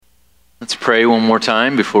Let's pray one more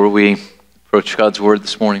time before we approach God's Word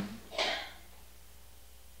this morning.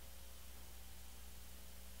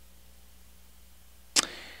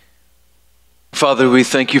 Father, we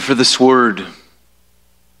thank you for this Word.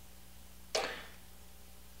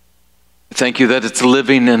 Thank you that it's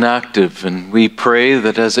living and active, and we pray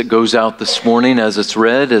that as it goes out this morning, as it's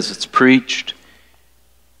read, as it's preached,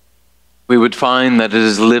 we would find that it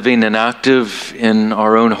is living and active in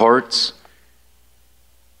our own hearts.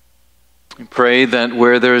 We pray that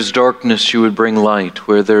where there is darkness, you would bring light.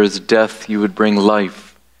 Where there is death, you would bring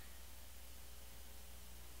life.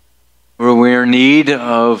 Where we are in need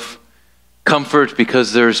of comfort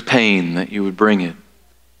because there is pain, that you would bring it.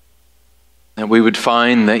 That we would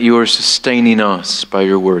find that you are sustaining us by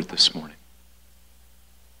your word this morning.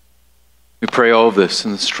 We pray all of this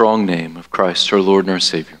in the strong name of Christ, our Lord and our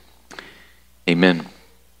Savior. Amen.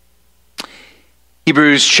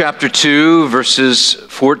 Hebrews chapter 2, verses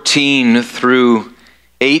 14 through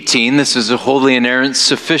 18. This is a holy, inerrant,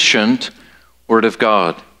 sufficient word of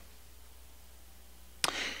God.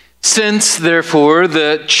 Since, therefore,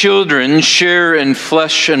 the children share in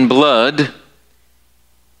flesh and blood,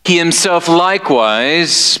 he himself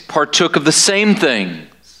likewise partook of the same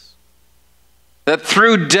things, that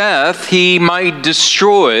through death he might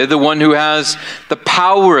destroy the one who has the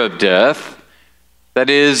power of death,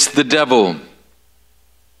 that is, the devil,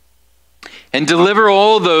 and deliver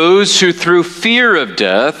all those who through fear of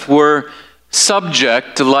death were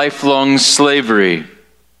subject to lifelong slavery.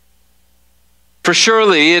 For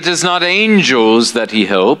surely it is not angels that he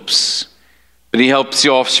helps, but he helps the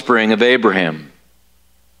offspring of Abraham.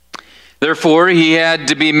 Therefore he had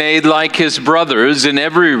to be made like his brothers in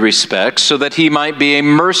every respect, so that he might be a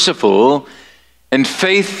merciful and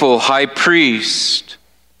faithful high priest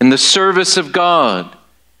in the service of God,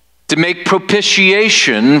 to make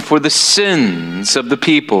propitiation for the sins of the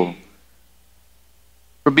people.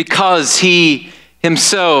 For because he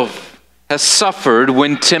himself has suffered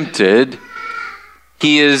when tempted,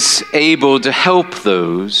 he is able to help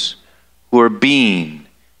those who are being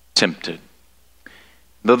tempted.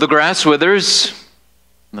 Though the grass withers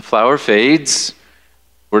and the flower fades, the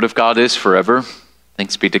word of God is forever.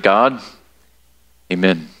 Thanks be to God.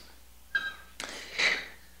 Amen.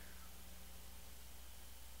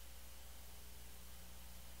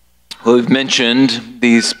 Well, we've mentioned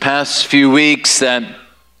these past few weeks that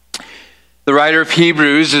the writer of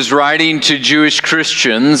Hebrews is writing to Jewish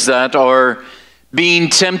Christians that are being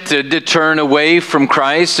tempted to turn away from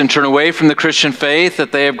Christ and turn away from the Christian faith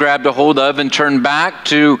that they have grabbed a hold of and turn back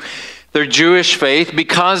to their Jewish faith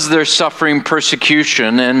because they're suffering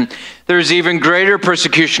persecution. And there's even greater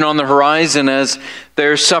persecution on the horizon as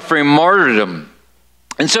they're suffering martyrdom.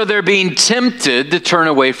 And so they're being tempted to turn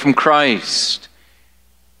away from Christ.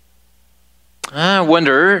 I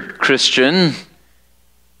wonder, Christian,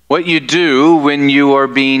 what you do when you are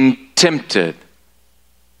being tempted.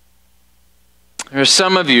 There are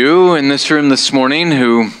some of you in this room this morning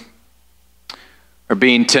who are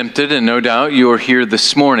being tempted, and no doubt you are here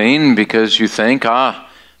this morning because you think, I'm going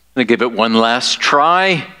to give it one last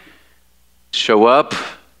try, show up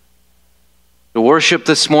to worship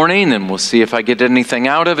this morning, and we'll see if I get anything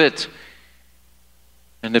out of it.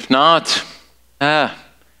 And if not,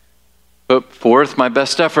 put forth my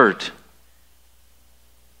best effort.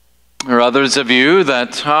 There are others of you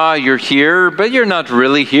that, you're here, but you're not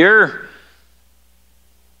really here.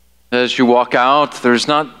 As you walk out, there's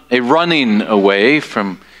not a running away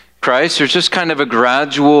from Christ. There's just kind of a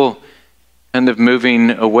gradual kind of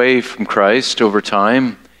moving away from Christ over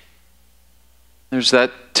time. There's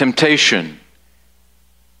that temptation.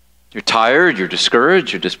 You're tired, you're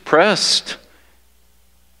discouraged, you're depressed.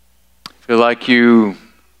 Feel like you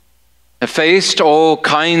have faced all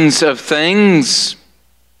kinds of things,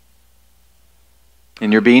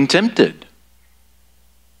 and you're being tempted.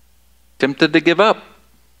 Tempted to give up.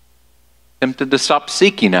 Tempted to stop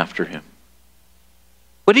seeking after him.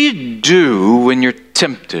 What do you do when you're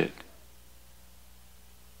tempted?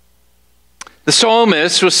 The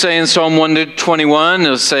psalmist was saying in Psalm 121,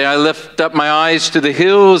 he'll say, I lift up my eyes to the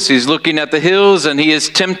hills. He's looking at the hills and he is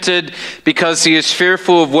tempted because he is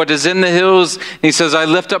fearful of what is in the hills. He says, I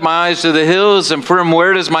lift up my eyes to the hills, and from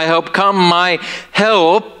where does my help come? My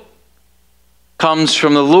help comes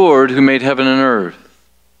from the Lord who made heaven and earth.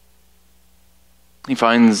 He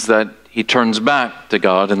finds that he turns back to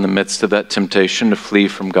God in the midst of that temptation to flee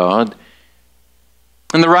from God.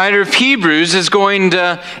 And the writer of Hebrews is going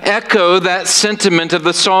to echo that sentiment of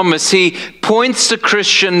the psalmist. He points the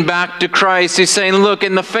Christian back to Christ. He's saying, look,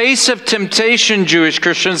 in the face of temptation, Jewish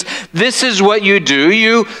Christians, this is what you do.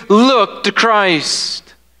 You look to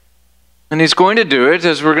Christ. And he's going to do it,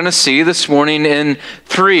 as we're going to see this morning, in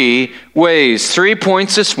 3 ways. 3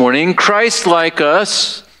 points this morning: Christ like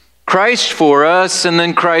us, Christ for us, and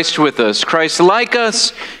then Christ with us. Christ like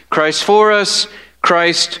us, Christ for us,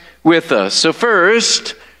 Christ with us. So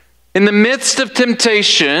first, in the midst of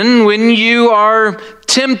temptation, when you are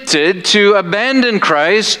tempted to abandon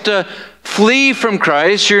Christ, flee from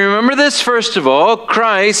Christ, you remember this first of all: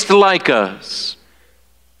 Christ like us.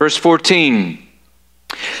 Verse 14.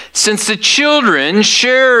 Since the children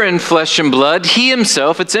share in flesh and blood, he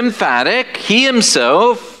himself, it's emphatic, he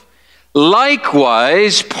himself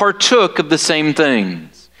likewise partook of the same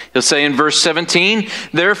things. He'll say in verse 17,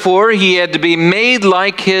 therefore he had to be made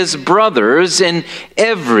like his brothers in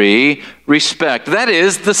every respect. That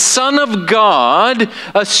is, the Son of God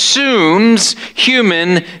assumes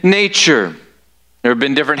human nature. There have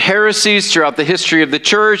been different heresies throughout the history of the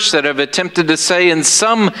church that have attempted to say in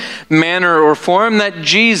some manner or form that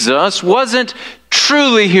Jesus wasn't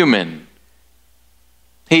truly human.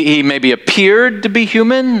 He maybe appeared to be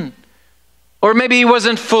human, or maybe he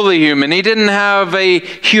wasn't fully human. He didn't have a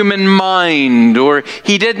human mind, or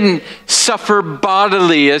he didn't suffer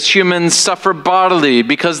bodily as humans suffer bodily,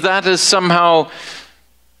 because that is somehow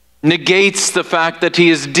negates the fact that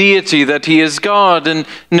he is deity, that he is God. And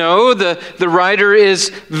no, the writer is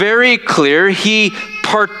very clear. He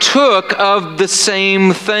partook of the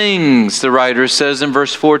same things, the writer says in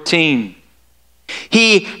verse 14.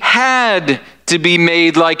 He had to be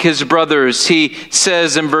made like his brothers, he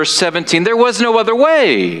says in verse 17. There was no other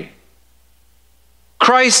way.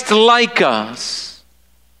 Christ like us.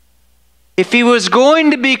 If he was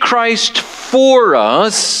going to be Christ for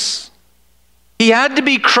us, he had to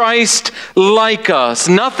be Christ like us,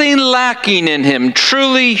 nothing lacking in him,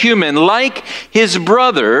 truly human, like his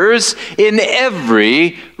brothers in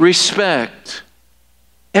every respect.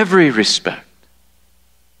 Every respect.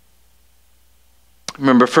 I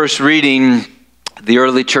remember first reading the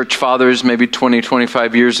early church fathers, maybe 20,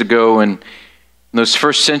 25 years ago, and in those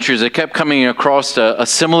first centuries, I kept coming across a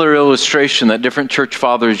similar illustration that different church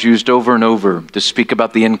fathers used over and over to speak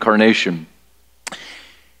about the incarnation.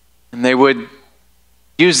 And they would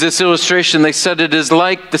use this illustration. They said it is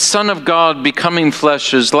like the Son of God becoming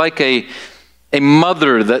flesh is like a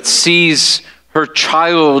mother that sees her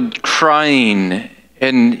child crying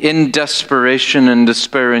and in desperation and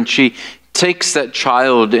despair, and she takes that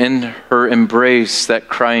child in her embrace, that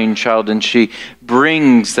crying child, and she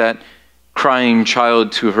brings that crying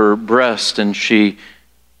child to her breast, and she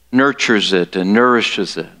nurtures it and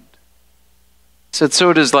nourishes it. He said,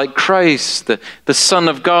 so it is like Christ, the Son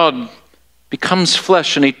of God, becomes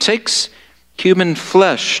flesh, and he takes human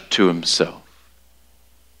flesh to himself.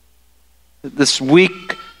 This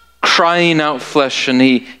weak, crying out flesh, and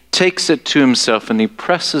he takes it to himself, and he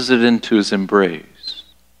presses it into his embrace.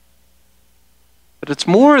 But it's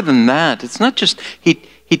more than that. It's not just he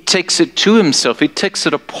takes it to himself, he takes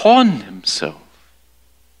it upon himself.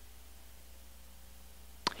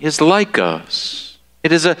 He is like us.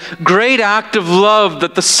 It is a great act of love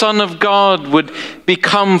that the Son of God would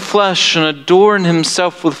become flesh and adorn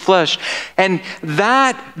himself with flesh. And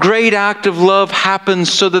that great act of love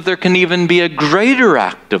happens so that there can even be a greater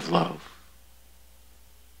act of love.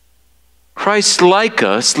 Christ like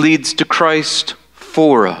us leads to Christ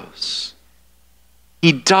for us.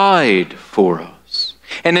 He died for us.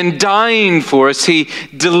 And in dying for us, he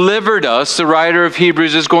delivered us. The writer of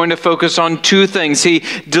Hebrews is going to focus on 2 things. He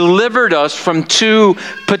delivered us from 2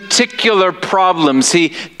 particular problems.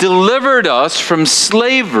 He delivered us from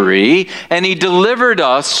slavery, and he delivered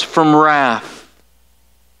us from wrath.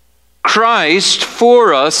 Christ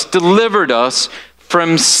for us delivered us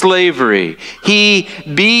from slavery. He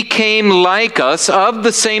became like us of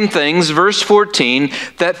the same things, verse 14,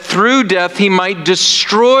 that through death he might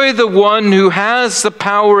destroy the one who has the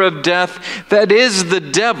power of death, that is the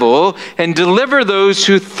devil, and deliver those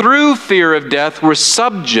who through fear of death were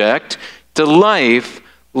subject to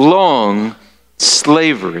lifelong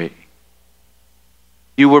slavery.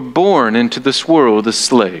 You were born into this world a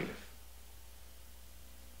slave.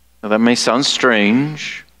 Now that may sound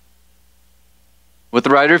strange. What the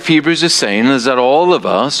writer of Hebrews is saying is that all of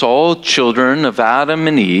us, all children of Adam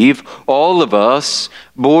and Eve, all of us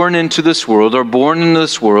born into this world, are born into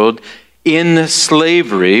this world in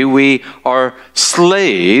slavery. We are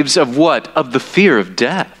slaves of what? Of the fear of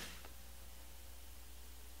death.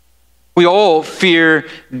 We all fear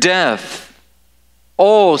death.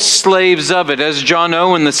 All slaves of it. As John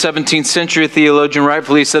Owen, the 17th century theologian,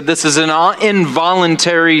 rightfully said, this is an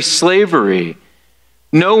involuntary slavery.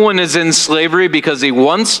 No one is in slavery because he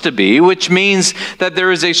wants to be, which means that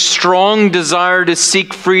there is a strong desire to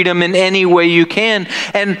seek freedom in any way you can.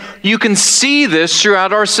 And you can see this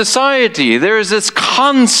throughout our society. There is this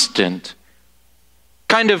constant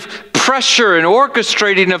kind of pressure and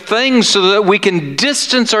orchestrating of things so that we can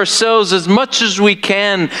distance ourselves as much as we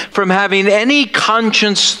can from having any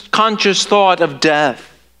conscious thought of death.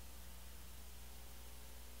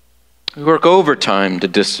 We work overtime to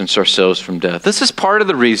distance ourselves from death. This is part of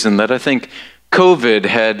the reason that I think COVID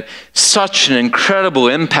had such an incredible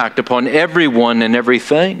impact upon everyone and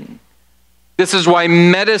everything. This is why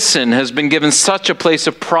medicine has been given such a place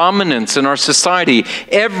of prominence in our society.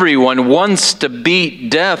 Everyone wants to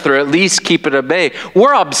beat death, or at least keep it at bay.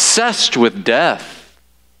 We're obsessed with death.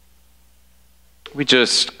 We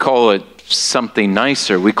just call it something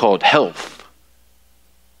nicer. We call it health.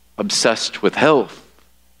 Obsessed with health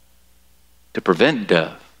to prevent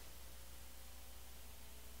death.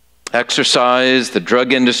 Exercise, the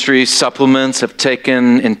drug industry, supplements have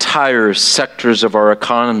taken entire sectors of our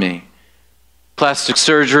economy. Plastic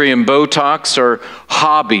surgery and Botox are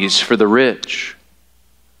hobbies for the rich.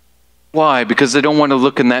 Why? Because they don't want to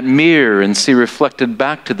look in that mirror and see reflected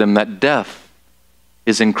back to them that death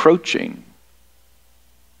is encroaching.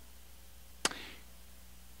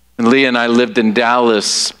 And Leah and I lived in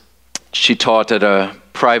Dallas. She taught at a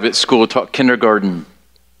private school, taught kindergarten.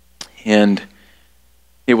 And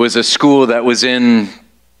it was a school that was in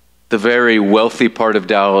the very wealthy part of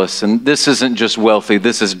Dallas. And this isn't just wealthy,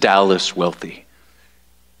 this is Dallas wealthy.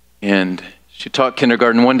 And she taught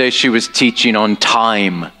kindergarten. One day she was teaching on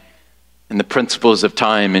time and the principles of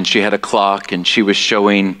time. And she had a clock and she was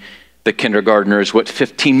showing the kindergartners what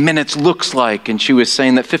 15 minutes looks like. And she was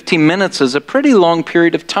saying that 15 minutes is a pretty long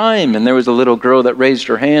period of time. And there was a little girl that raised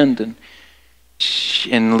her hand,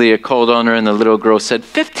 and Leah called on her, and the little girl said,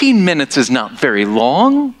 15 minutes is not very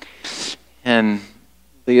long. And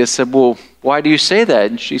Leah said, well, why do you say that?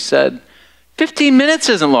 And she said, 15 minutes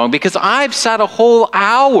isn't long because I've sat a whole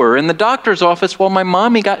hour in the doctor's office while my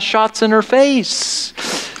mommy got shots in her face.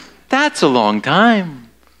 That's a long time.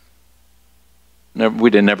 We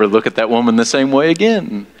didn't ever look at that woman the same way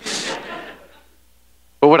again.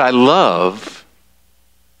 But what I love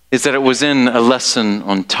is that it was in a lesson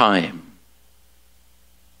on time.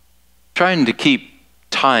 Trying to keep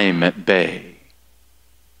time at bay.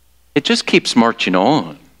 It just keeps marching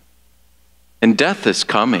on. And death is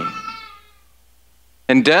coming.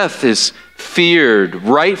 And death is feared,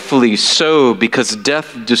 rightfully so, because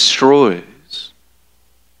death destroys.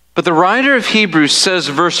 But the writer of Hebrews says,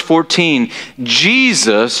 verse 14,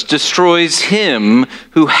 Jesus destroys him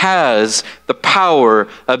who has the power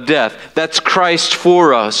of death. That's Christ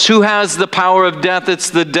for us. Who has the power of death? It's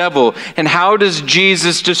the devil. And how does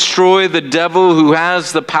Jesus destroy the devil who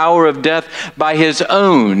has the power of death? By his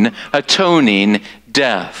own atoning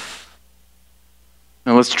death.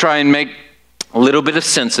 Now let's try and make a little bit of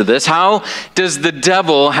sense of this. How does the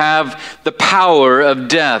devil have the power of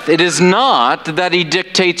death? It is not that he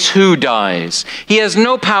dictates who dies. He has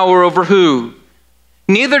no power over who.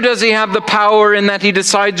 Neither does he have the power in that he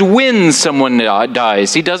decides when someone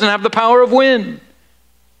dies. He doesn't have the power of when.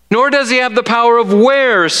 Nor does he have the power of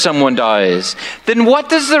where someone dies. Then what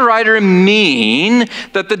does the writer mean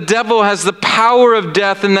that the devil has the power of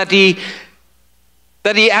death and that he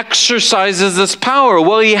exercises this power?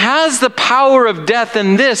 Well, he has the power of death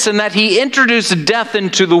in this, and that he introduced death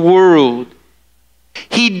into the world.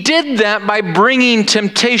 He did that by bringing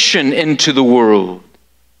temptation into the world.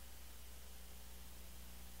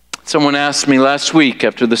 Someone asked me last week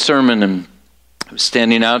after the sermon, and I was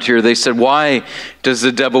standing out here, they said, why does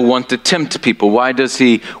the devil want to tempt people? Why does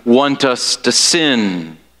he want us to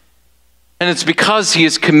sin? And it's because he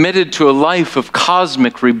is committed to a life of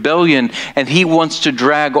cosmic rebellion, and he wants to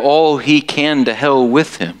drag all he can to hell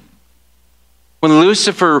with him. When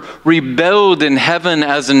Lucifer rebelled in heaven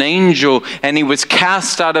as an angel and he was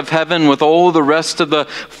cast out of heaven with all the rest of the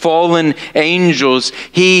fallen angels,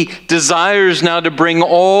 he desires now to bring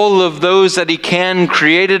all of those that he can,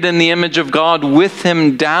 created in the image of God, with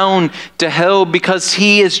him down to hell because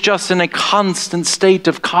he is just in a constant state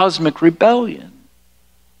of cosmic rebellion.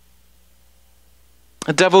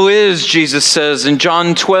 The devil is, Jesus says in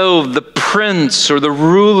John 12, the prince or the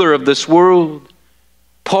ruler of this world.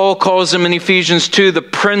 Paul calls him in Ephesians 2 the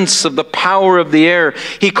prince of the power of the air.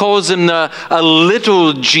 He calls him a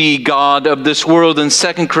little g god of this world in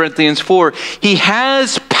 2 Corinthians 4. He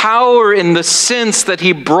has power in the sense that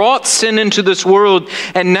he brought sin into this world,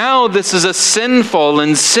 and now this is a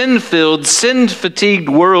sin-fallen, sin-filled, sin-fatigued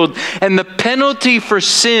world, and the penalty for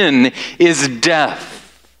sin is death.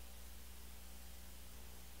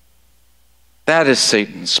 That is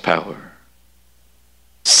Satan's power.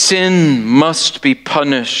 Sin must be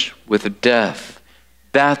punished with death.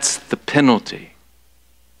 That's the penalty.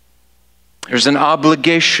 There's an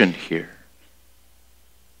obligation here.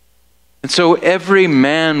 And so every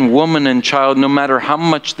man, woman, and child, no matter how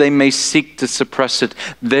much they may seek to suppress it,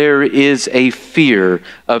 there is a fear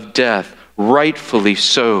of death, rightfully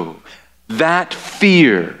so. That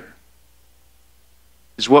fear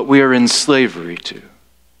is what we are in slavery to.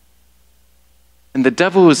 And the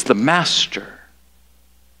devil is the master.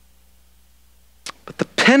 But the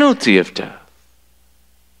penalty of death,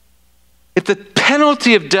 if the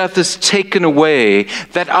penalty of death is taken away,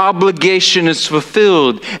 that obligation is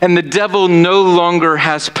fulfilled, and the devil no longer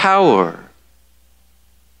has power.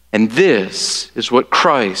 And this is what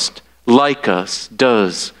Christ, like us,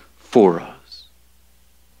 does for us.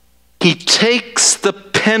 He takes the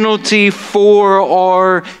penalty for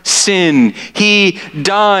our sin. He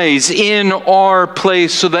dies in our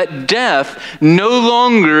place so that death no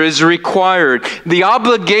longer is required. The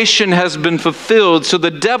obligation has been fulfilled, so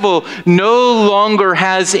the devil no longer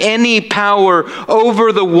has any power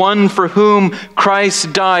over the one for whom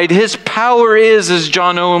Christ died. His power is, as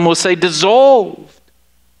John Owen will say, dissolved.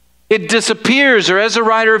 It disappears, or as a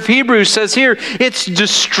writer of Hebrews says here, it's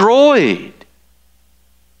destroyed.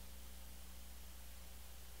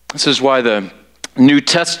 This is why the New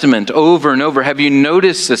Testament over and over, have you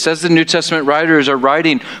noticed this? As the New Testament writers are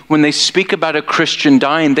writing, when they speak about a Christian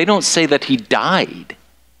dying, they don't say that he died.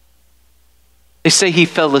 They say he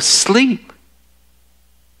fell asleep.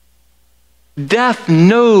 Death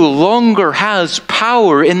no longer has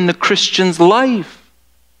power in the Christian's life.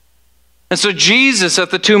 And so Jesus at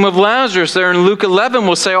the tomb of Lazarus there in Luke 11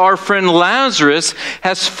 will say, our friend Lazarus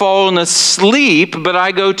has fallen asleep, but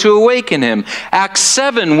I go to awaken him. Acts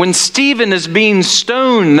 7, when Stephen is being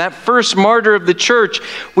stoned, that first martyr of the church,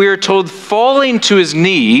 we are told, falling to his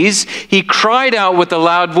knees, he cried out with a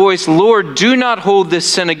loud voice, Lord, do not hold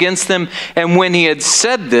this sin against them. And when he had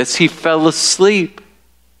said this, he fell asleep.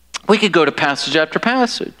 We could go to passage after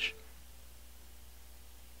passage.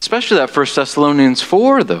 Especially that 1 Thessalonians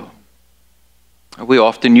 4, though. We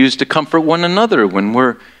often use to comfort one another when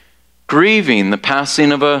we're grieving the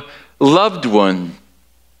passing of a loved one.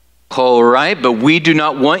 Paul writes, but we do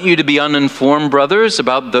not want you to be uninformed, brothers,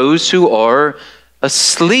 about those who are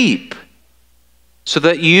asleep, so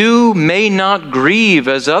that you may not grieve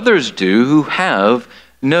as others do who have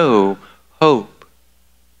no hope.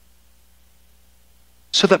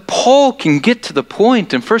 So that Paul can get to the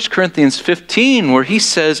point in 1 Corinthians 15 where he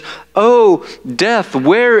says, oh, death,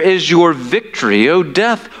 where is your victory? Oh,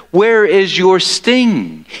 death, where is your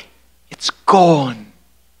sting? It's gone.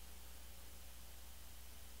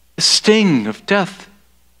 The sting of death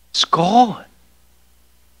is gone.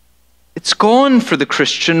 It's gone for the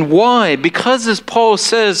Christian. Why? Because, as Paul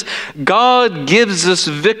says, God gives us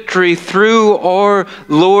victory through our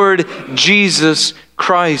Lord Jesus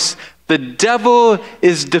Christ. The devil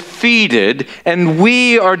is defeated, and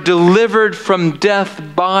we are delivered from death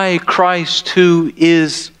by Christ who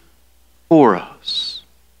is for us.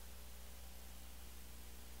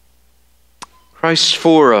 Christ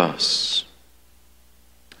for us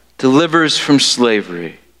delivers from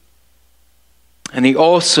slavery, and he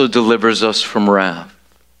also delivers us from wrath.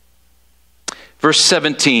 Verse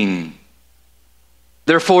 17.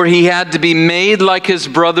 Therefore, he had to be made like his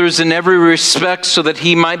brothers in every respect so that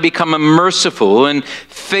he might become a merciful and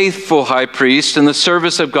faithful high priest in the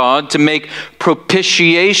service of God to make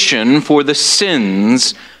propitiation for the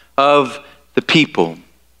sins of the people.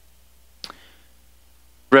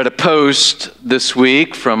 Read a post this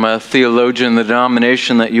week from a theologian in the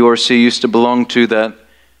denomination that URC used to belong to that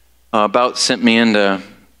about sent me into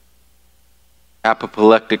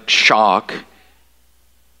apoplectic shock.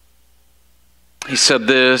 He said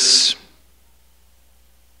this.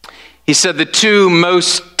 He said the two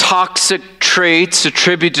most toxic traits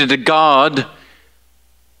attributed to God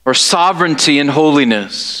are sovereignty and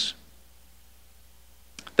holiness.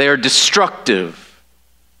 They are destructive.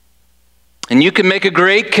 And you can make a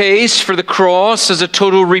great case for the cross as a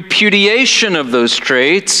total repudiation of those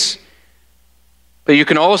traits. But you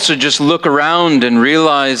can also just look around and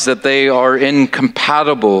realize that they are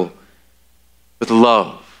incompatible with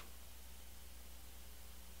love.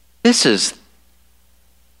 This is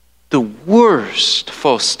the worst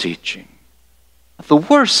false teaching, the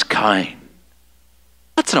worst kind.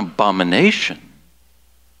 That's an abomination.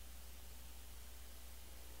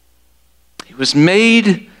 He was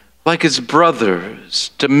made like his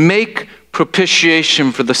brothers to make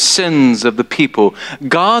propitiation for the sins of the people.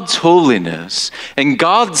 God's holiness and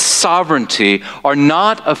God's sovereignty are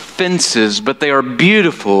not offenses, but they are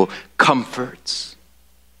beautiful comforts.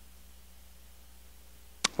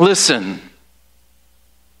 Listen,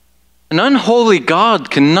 an unholy God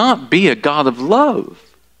cannot be a God of love.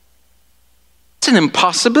 It's an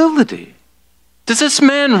impossibility. Does this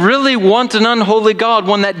man really want an unholy God,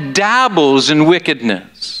 one that dabbles in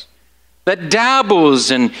wickedness, that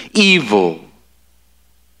dabbles in evil,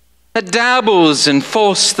 that dabbles in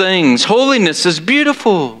false things? Holiness is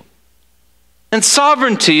beautiful, and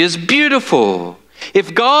sovereignty is beautiful.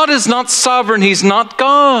 If God is not sovereign, He's not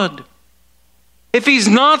God. If He's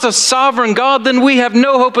not a sovereign God, then we have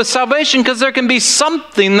no hope of salvation, because there can be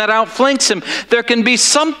something that outflanks Him. There can be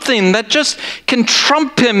something that just can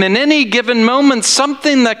trump Him in any given moment,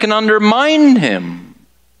 something that can undermine Him.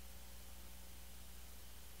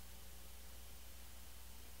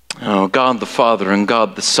 Oh, God the Father and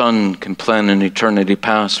God the Son can plan an eternity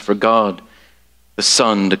past for God the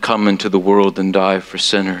Son to come into the world and die for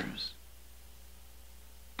sinners,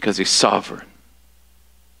 because He's sovereign.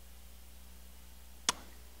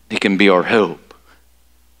 He can be our help.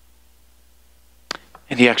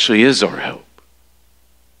 And He actually is our help.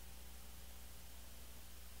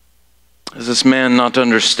 Does this man not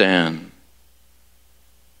understand?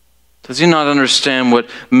 Does he not understand what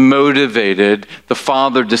motivated the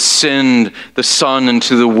Father to send the Son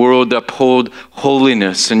into the world to uphold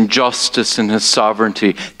holiness and justice in His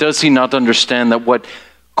sovereignty? Does he not understand that what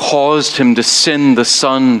caused Him to send the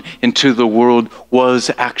Son into the world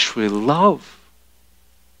was actually love?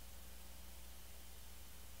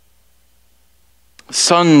 The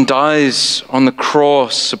Son dies on the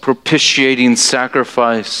cross, a propitiating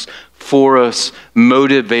sacrifice for us,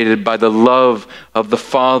 motivated by the love of the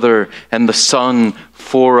Father and the Son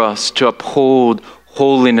for us to uphold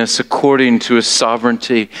holiness according to His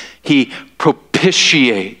sovereignty. He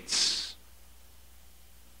propitiates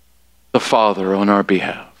the Father on our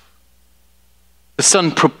behalf. The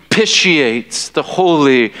Son propitiates the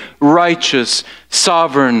holy, righteous,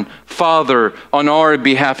 sovereign Father on our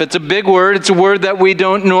behalf. It's a big word. It's a word that we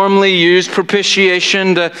don't normally use.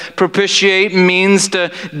 Propitiation. To propitiate means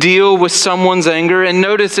to deal with someone's anger. And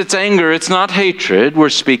notice it's anger. It's not hatred we're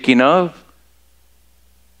speaking of.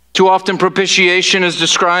 Too often propitiation is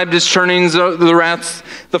described as turning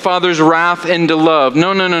the Father's wrath into love.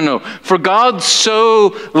 No. For God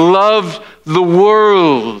so loved the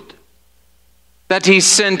world that He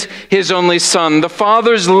sent His only Son. The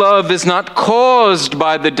Father's love is not caused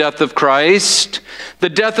by the death of Christ. The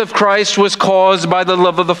death of Christ was caused by the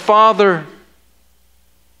love of the Father.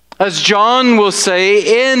 As John will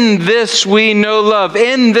say, in this we know love.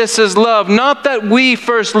 In this is love. Not that we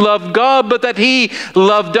first loved God, but that He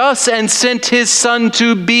loved us and sent His Son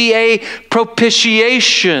to be a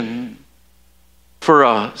propitiation for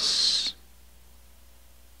us.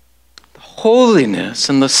 Holiness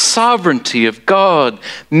and the sovereignty of God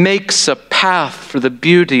makes a path for the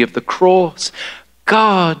beauty of the cross.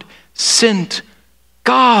 God sent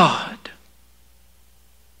God.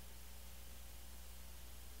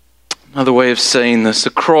 Another way of saying this, the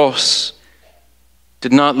cross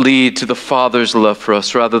did not lead to the Father's love for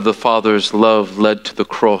us. Rather, the Father's love led to the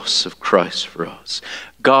cross of Christ for us.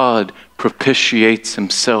 God propitiates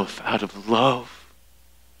Himself out of love.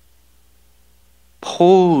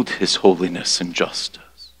 Uphold His holiness and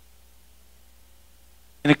justice.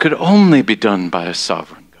 And it could only be done by a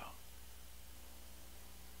sovereign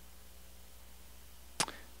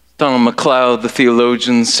God. Donald MacLeod, the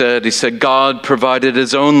theologian, said, God provided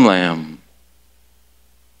His own lamb.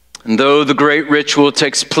 And though the great ritual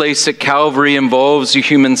takes place at Calvary involves a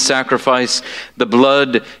human sacrifice, the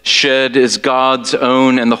blood shed is God's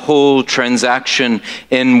own, and the whole transaction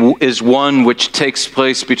is one which takes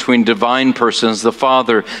place between divine persons, the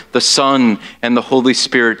Father, the Son, and the Holy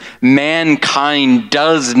Spirit. Mankind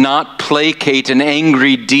does not placate an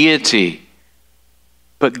angry deity,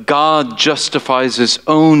 but God justifies His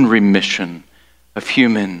own remission of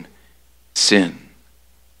human sin.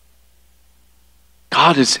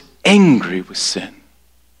 God is angry with sin.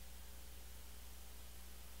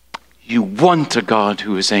 You want a God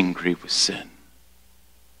who is angry with sin.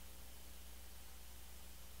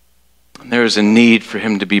 And there is a need for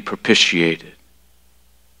Him to be propitiated.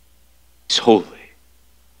 He's holy.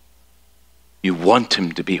 You want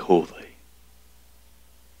Him to be holy.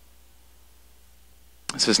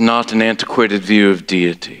 This is not an antiquated view of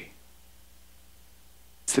deity.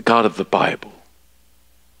 It's the God of the Bible.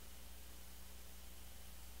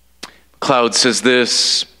 MacLeod says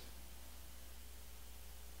this.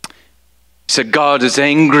 He said God is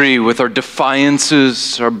angry with our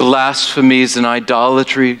defiances, our blasphemies and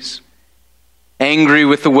idolatries, angry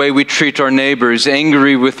with the way we treat our neighbors,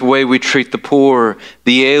 angry with the way we treat the poor,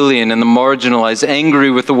 the alien, and the marginalized,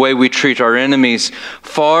 angry with the way we treat our enemies.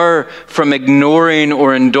 Far from ignoring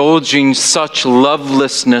or indulging such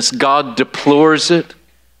lovelessness, God deplores it.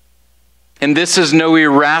 And this is no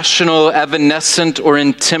irrational, evanescent, or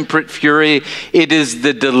intemperate fury. It is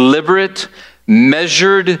the deliberate,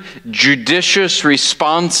 measured, judicious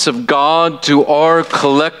response of God to our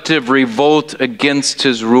collective revolt against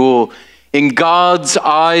his rule. In God's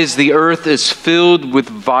eyes, the earth is filled with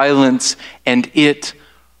violence, and it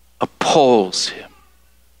appalls him.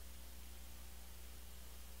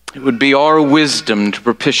 It would be our wisdom to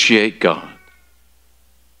propitiate God,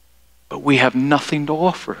 but we have nothing to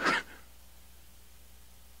offer.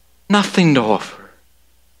 Nothing to offer.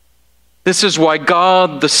 This is why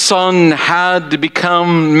God the Son had to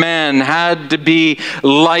become man, had to be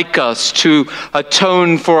like us to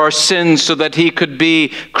atone for our sins so that he could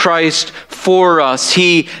be Christ for us.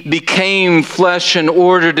 He became flesh in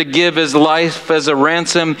order to give his life as a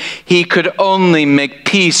ransom. He could only make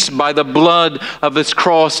peace by the blood of his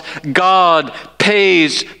cross. God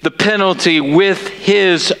pays the penalty with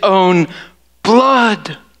his own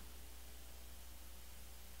blood.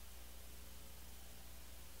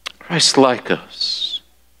 Christ like us.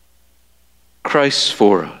 Christ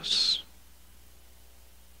for us.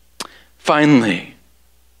 Finally,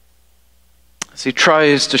 as he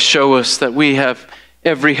tries to show us that we have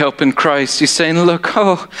every help in Christ, he's saying, look,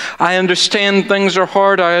 I understand things are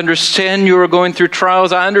hard. I understand you are going through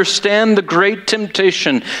trials. I understand the great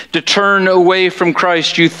temptation to turn away from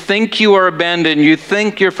Christ. You think you are abandoned. You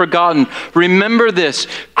think you're forgotten. Remember this,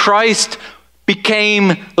 Christ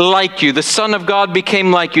became like you. The Son of God became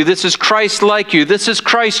like you. This is Christ like you. This is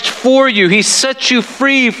Christ for you. He set you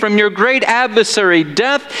free from your great adversary,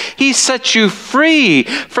 death. He set you free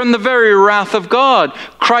from the very wrath of God.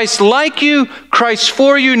 Christ like you, Christ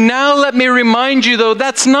for you. Now let me remind you, though,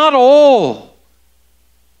 that's not all.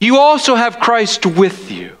 You also have Christ with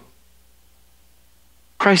you.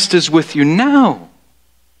 Christ is with you now.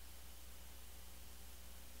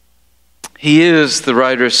 He is, the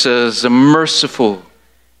writer says, a merciful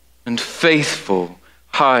and faithful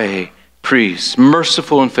high priest.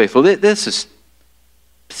 Merciful and faithful. This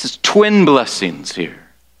is twin blessings here.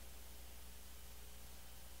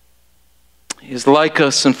 He is like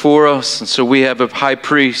us and for us, and so we have a high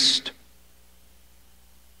priest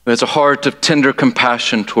who has a heart of tender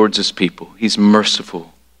compassion towards his people. He's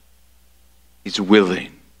merciful. He's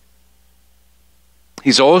willing.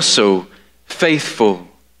 He's also faithful.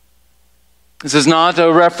 This is not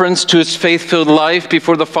a reference to his faith-filled life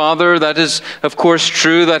before the Father. That is, of course,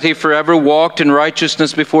 true, that he forever walked in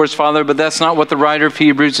righteousness before his Father, but that's not what the writer of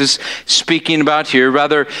Hebrews is speaking about here.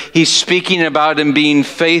 Rather, he's speaking about him being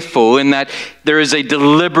faithful in that there is a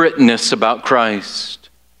deliberateness about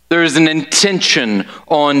Christ. There is an intention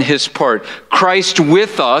on his part. Christ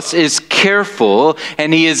with us is careful,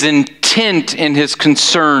 and he is intent in his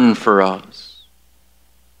concern for us.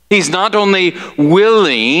 He's not only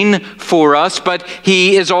willing for us, but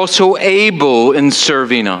he is also able in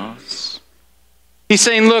serving us. He's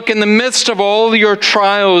saying, look, in the midst of all your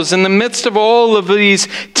trials, in the midst of all of these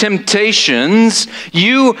temptations,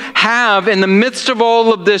 you have, in the midst of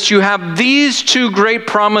all of this, you have these two great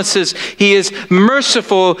promises. He is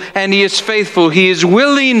merciful and he is faithful. He is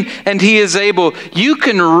willing and he is able. You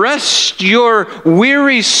can rest your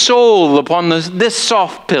weary soul upon this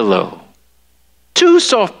soft pillow. Two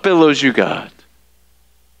soft pillows you got.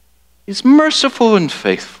 He's merciful and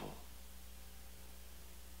faithful.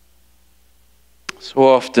 So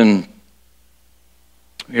often,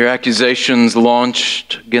 your accusations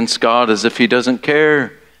launched against God as if he doesn't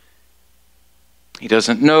care. He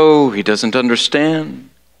doesn't know. He doesn't understand.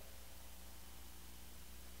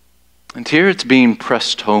 And here it's being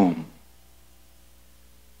pressed home.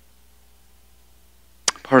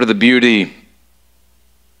 Part of the beauty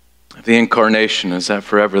of the incarnation is that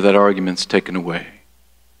forever that argument's taken away.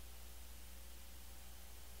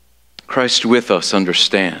 Christ with us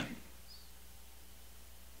understands.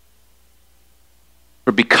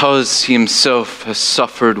 For because he himself has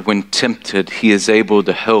suffered when tempted, he is able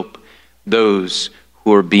to help those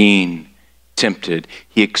who are being tempted.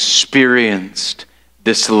 He experienced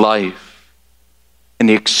this life, and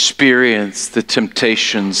he experienced the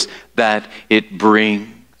temptations that it brings.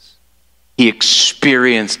 He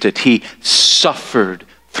experienced it. He suffered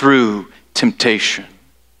through temptation.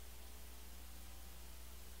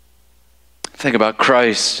 Think about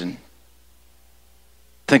Christ and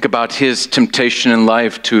Think about his temptation in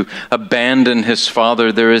life to abandon his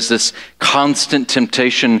Father. There is this constant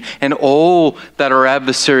temptation and all that our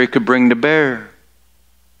adversary could bring to bear.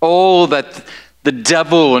 All that the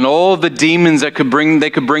devil and all the demons that they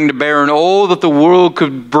could bring to bear, and all that the world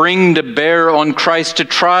could bring to bear on Christ to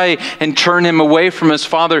try and turn him away from his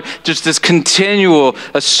Father. Just this continual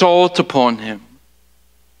assault upon him.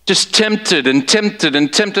 Just tempted and tempted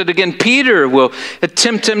and tempted again. Peter will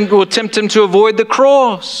tempt him to avoid the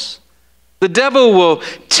cross. The devil will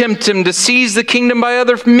tempt him to seize the kingdom by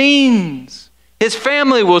other means. His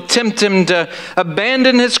family will tempt him to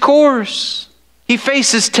abandon his course. He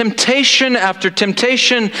faces temptation after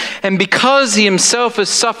temptation, and because he himself has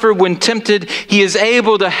suffered when tempted, he is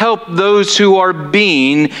able to help those who are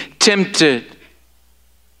being tempted.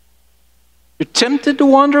 You're tempted to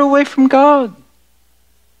wander away from God.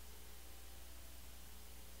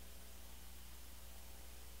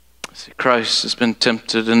 See, Christ has been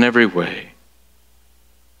tempted in every way.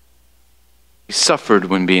 He suffered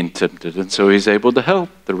when being tempted, and so he's able to help,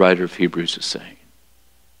 the writer of Hebrews is saying.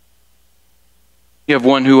 You have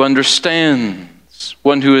one who understands,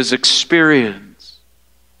 one who has experienced.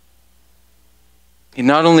 He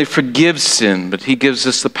not only forgives sin, but he gives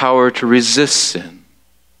us the power to resist sin.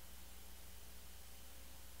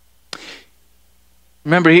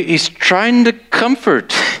 Remember, he's trying to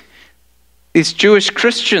comfort these Jewish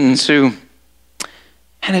Christians who,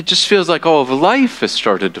 and it just feels like all of life has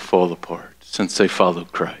started to fall apart since they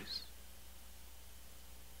followed Christ.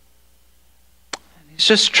 He's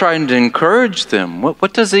just trying to encourage them.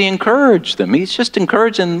 What does he encourage them? He's just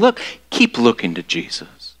encouraging them, look, keep looking to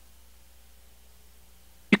Jesus.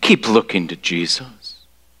 You keep looking to Jesus.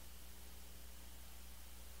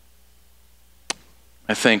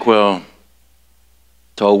 I think, well,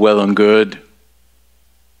 it's all well and good.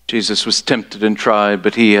 Jesus was tempted and tried,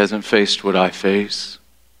 but he hasn't faced what I face.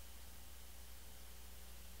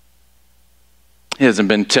 He hasn't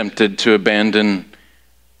been tempted to abandon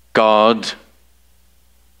God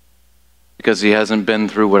because he hasn't been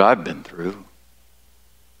through what I've been through.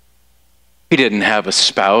 He didn't have a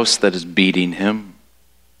spouse that is beating him.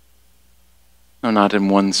 No, not in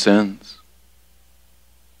one sense.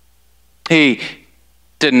 He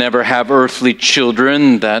didn't ever have earthly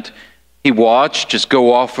children that he watched just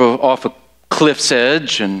go off a cliff's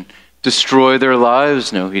edge and destroy their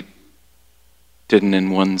lives. No, he didn't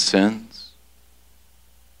in one sense.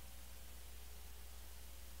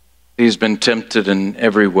 He's been tempted in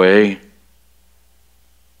every way.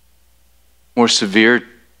 More severe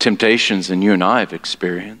temptations than you and I have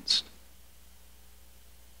experienced.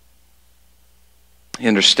 He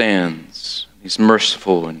understands. He's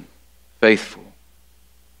merciful and faithful.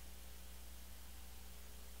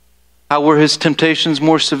 How were his temptations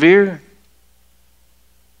more severe? I'll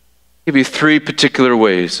give you three particular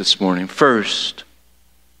ways this morning. First,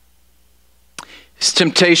 his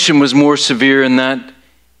temptation was more severe in that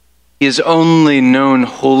he has only known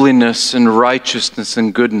holiness and righteousness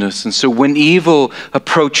and goodness. And so when evil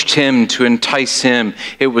approached him to entice him,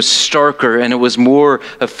 it was starker and it was more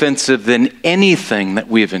offensive than anything that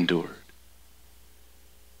we've endured.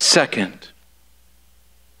 Second,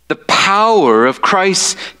 the power of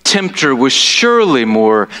Christ's tempter was surely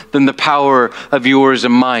more than the power of yours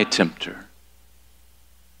and my tempter.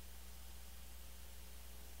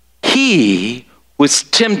 He was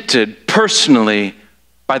tempted personally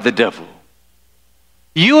by the devil.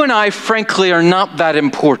 You and I, frankly, are not that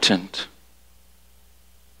important.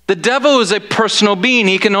 The devil is a personal being.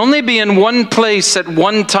 He can only be in one place at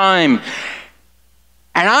one time.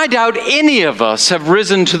 And I doubt any of us have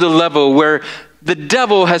risen to the level where the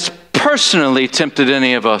devil has personally tempted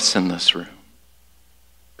any of us in this room.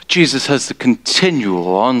 But Jesus has the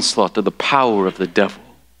continual onslaught of the power of the devil.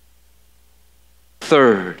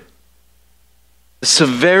 Third, the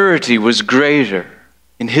severity was greater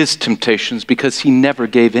in his temptations because he never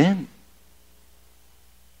gave in.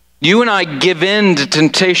 You and I give in to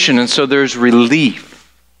temptation, and so there's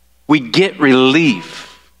relief. We get relief.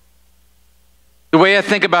 The way I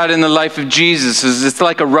think about it in the life of Jesus is it's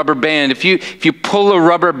like a rubber band. If you pull a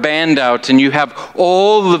rubber band out and you have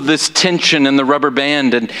all of this tension in the rubber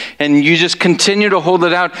band and you just continue to hold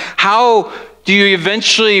it out, how do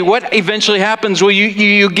you what eventually happens? Well,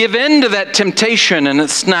 you give in to that temptation and it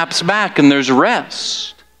snaps back and there's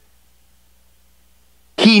rest.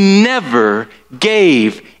 He never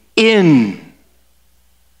gave in.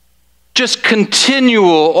 Just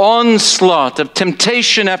continual onslaught of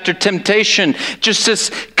temptation after temptation. Just this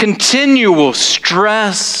continual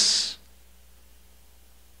stress.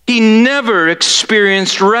 He never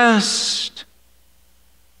experienced rest.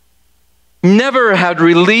 Never had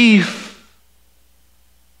relief.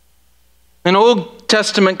 An Old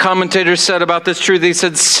Testament commentator said about this truth, he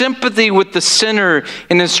said, sympathy with the sinner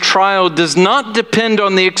in his trial does not depend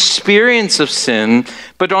on the experience of sin,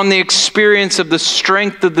 but on the experience of the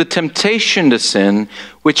strength of the temptation to sin,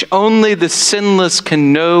 which only the sinless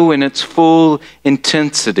can know in its full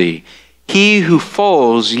intensity. He who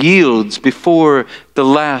falls yields before the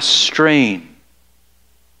last strain.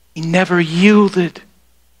 He never yielded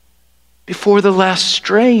before the last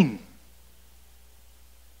strain.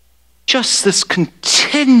 Just this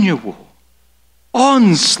continual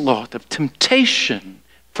onslaught of temptation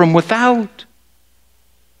from without.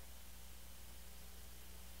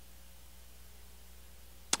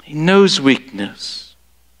 He knows weakness.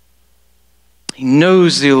 He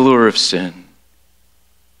knows the allure of sin.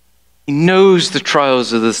 He knows the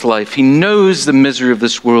trials of this life. He knows the misery of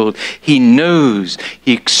this world. He knows.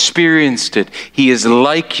 He experienced it. He is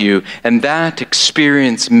like you, and that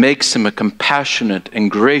experience makes him a compassionate and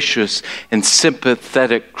gracious and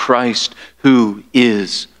sympathetic Christ who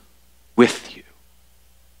is with you.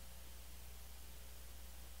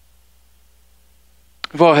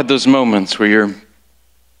 We've all had those moments where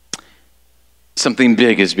something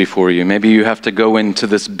big is before you. Maybe you have to go into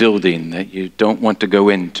this building that you don't want to go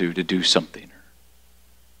into to do something, or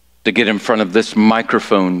to get in front of this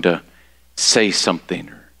microphone to say something,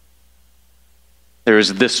 or there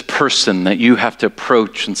is this person that you have to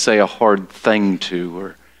approach and say a hard thing to,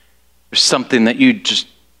 or there's something that you just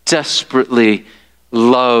desperately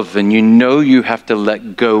love and you know you have to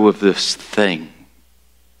let go of this thing.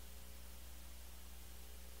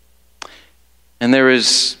 And there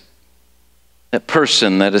is that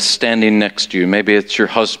person that is standing next to you. Maybe it's your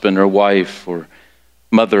husband or wife or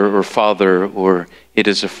mother or father, or it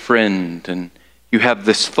is a friend, and you have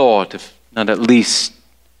this thought, if not at least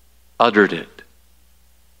uttered it.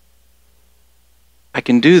 I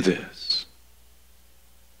can do this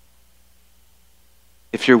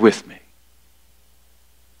if you're with me.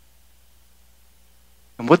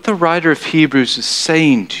 And what the writer of Hebrews is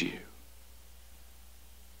saying to you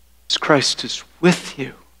is Christ is with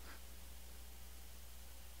you.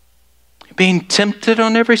 You're being tempted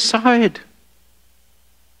on every side. You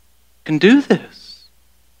can do this.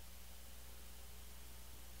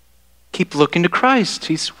 Keep looking to Christ.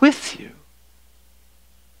 He's with you.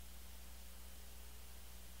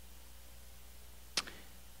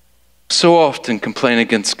 So often complain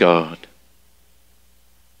against God.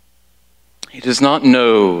 He does not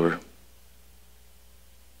know, or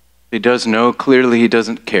he does know, clearly he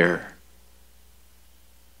doesn't care.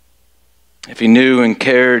 If he knew and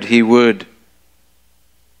cared, he would.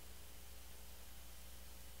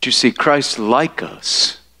 But you see, Christ like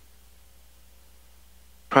us,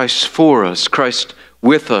 Christ for us, Christ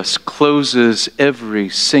with us, closes every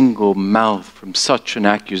single mouth from such an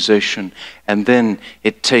accusation, and then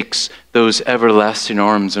it takes those everlasting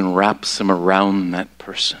arms and wraps them around that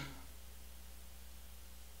person.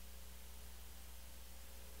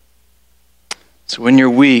 So when you're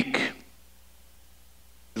weak,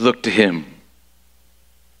 look to him.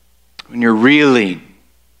 When you're reeling,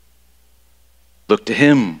 look to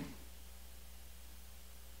him.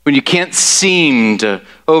 When you can't seem to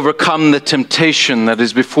overcome the temptation that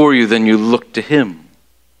is before you, then you look to him.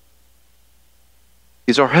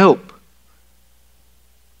 He's our help.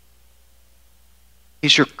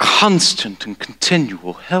 He's your constant and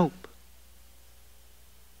continual help.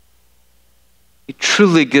 He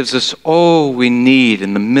truly gives us all we need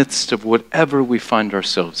in the midst of whatever we find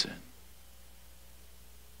ourselves in.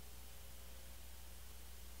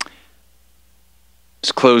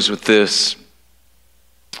 Let's close with this.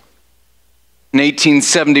 In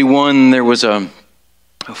 1871, there was a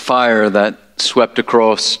fire that swept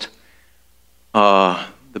across the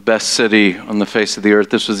best city on the face of the earth.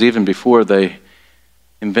 This was even before they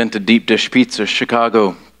invented deep dish pizza,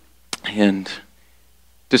 Chicago, and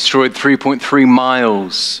destroyed 3.3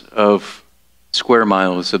 miles of square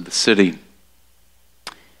miles of the city.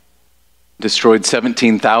 Destroyed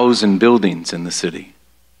 17,000 buildings in the city.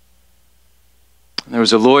 And there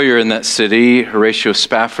was a lawyer in that city, Horatio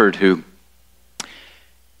Spafford, who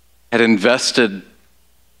had invested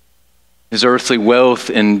his earthly wealth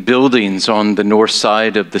in buildings on the north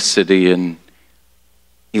side of the city, and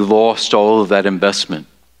he lost all of that investment.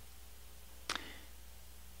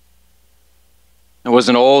 It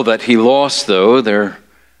wasn't all that he lost, though. There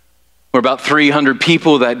were about 300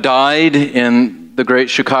 people that died in the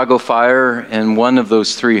Great Chicago Fire, and one of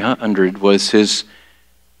those 300 was his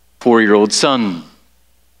 4-year-old son.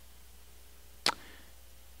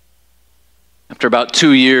 After about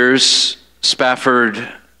 2 years, Spafford,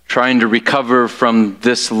 trying to recover from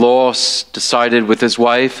this loss, decided with his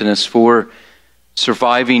wife and his 4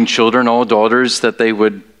 surviving children, all daughters, that they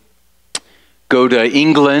would go to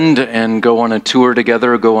England and go on a tour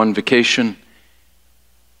together, go on vacation.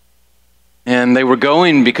 And they were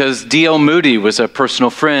going because D.L. Moody was a personal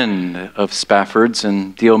friend of Spafford's,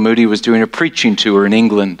 and D.L. Moody was doing a preaching tour in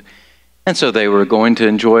England. And so they were going to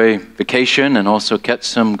enjoy vacation and also catch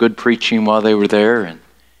some good preaching while they were there. And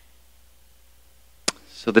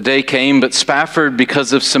so the day came, but Spafford,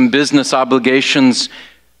 because of some business obligations,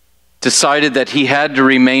 decided that he had to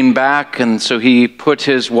remain back, and so he put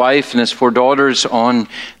his wife and his 4 daughters on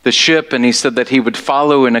the ship, and he said that he would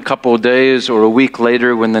follow in a couple of days or a week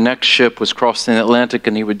later when the next ship was crossing the Atlantic,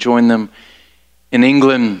 and he would join them in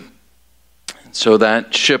England. And so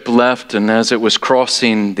that ship left, and as it was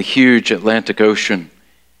crossing the huge Atlantic Ocean,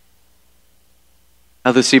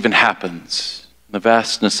 how this even happens, the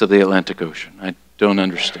vastness of the Atlantic Ocean, I don't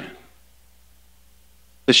understand.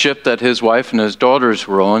 The ship that his wife and his daughters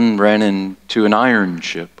were on ran into an iron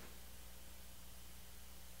ship.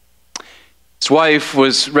 His wife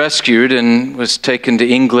was rescued and was taken to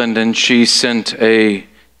England, and she sent a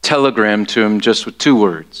telegram to him just with 2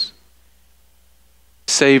 words: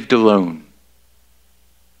 saved alone.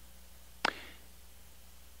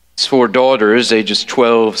 His 4 daughters, ages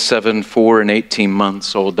 12, 7, 4, and 18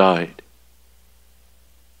 months, all died.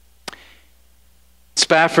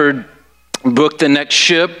 Spafford booked the next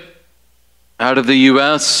ship out of the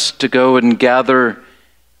U.S. to go and gather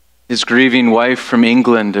his grieving wife from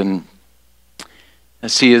England. And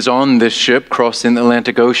as he is on this ship crossing the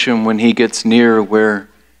Atlantic Ocean, when he gets near where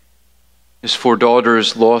his 4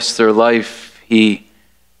 daughters lost their life, he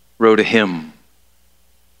wrote a hymn.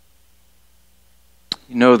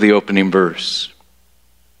 You know the opening verse.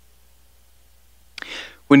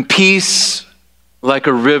 When peace like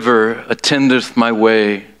a river attendeth my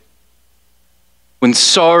way, when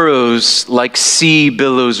sorrows like sea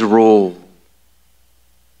billows roll,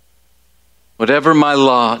 whatever my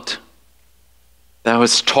lot, thou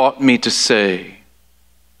hast taught me to say,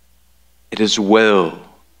 it is well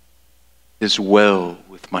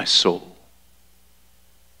with my soul.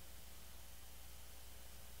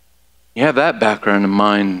 You have that background in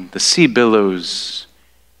mind. The sea billows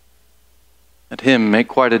at him make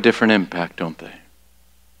quite a different impact, don't they?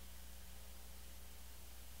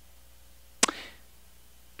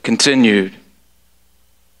 Continued.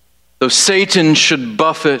 Though Satan should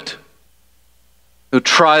buffet, though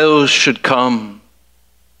trials should come,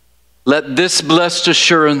 let this blessed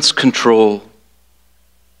assurance control,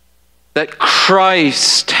 that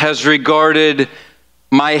Christ has regarded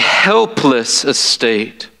my helpless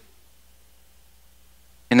estate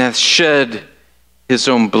and hath shed his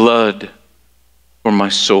own blood for my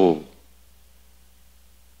soul.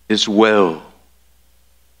 Is well.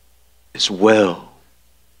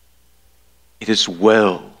 It is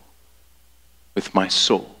well with my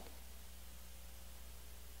soul.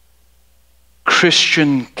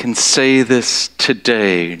 Christian can say this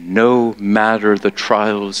today, no matter the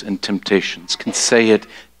trials and temptations. Can say it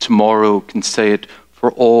tomorrow, can say it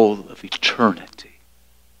for all of eternity.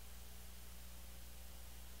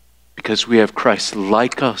 Because we have Christ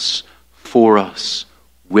like us, for us,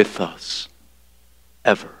 with us,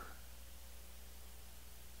 ever.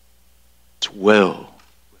 It's well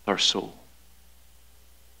with our soul.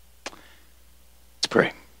 Let's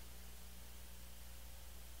pray.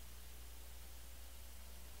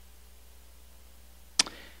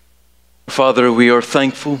 Father, we are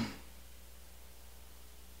thankful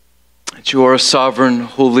that you are a sovereign,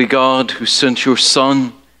 holy God who sent your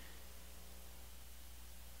Son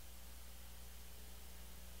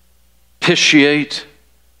propitiate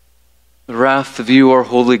the wrath of you, our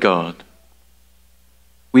holy God.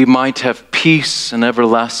 We might have peace and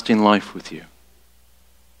everlasting life with you.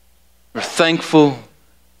 We're thankful,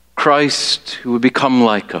 Christ, who would become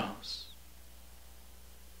like us.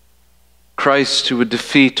 Christ, who would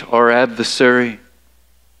defeat our adversary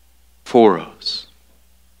for us.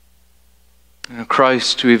 And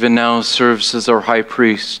Christ, who even now serves as our high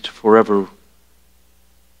priest, forever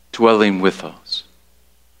dwelling with us.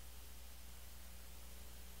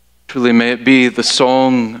 Truly may it be the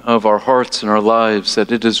song of our hearts and our lives that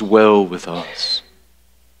it is well with us.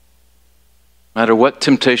 No matter what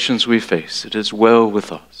temptations we face, it is well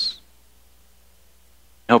with us.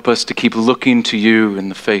 Help us to keep looking to you in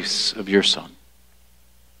the face of your Son.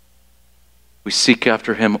 We seek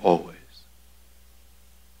after him always.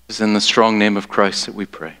 It is in the strong name of Christ that we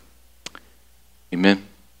pray. Amen.